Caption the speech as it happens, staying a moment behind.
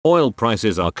Oil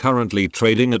prices are currently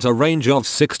trading at a range of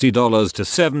 $60 to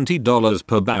 $70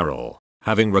 per barrel,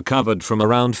 having recovered from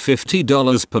around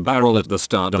 $50 per barrel at the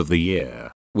start of the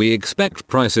year. We expect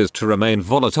prices to remain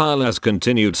volatile as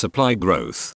continued supply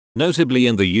growth, notably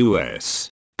in the US,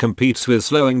 competes with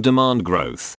slowing demand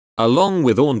growth, along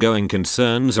with ongoing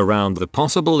concerns around the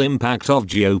possible impact of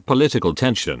geopolitical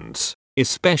tensions,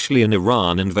 especially in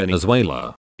Iran and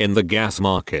Venezuela, in the gas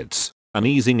markets. An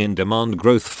easing in demand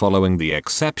growth following the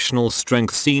exceptional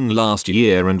strength seen last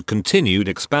year and continued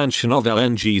expansion of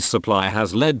LNG supply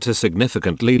has led to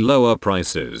significantly lower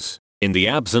prices. In the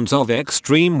absence of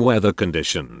extreme weather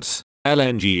conditions,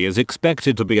 LNG is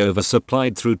expected to be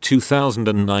oversupplied through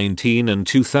 2019 and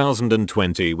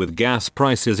 2020, with gas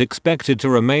prices expected to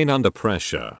remain under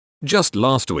pressure. Just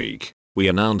last week, we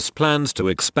announced plans to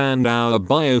expand our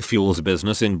biofuels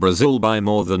business in Brazil by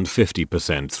more than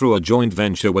 50% through a joint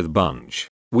venture with Bunge.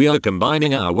 We are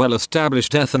combining our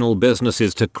well-established ethanol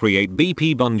businesses to create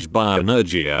BP Bunge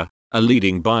Bioenergia, a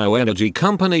leading bioenergy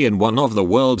company in one of the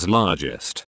world's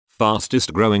largest,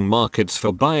 fastest-growing markets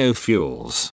for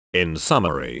biofuels. In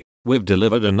summary, we've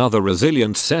delivered another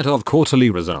resilient set of quarterly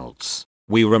results.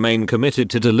 We remain committed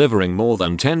to delivering more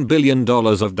than $10 billion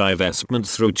of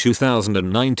divestments through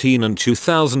 2019 and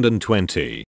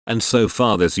 2020, and so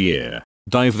far this year,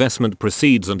 divestment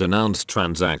proceeds and announced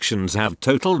transactions have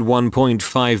totaled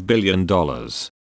 $1.5 billion.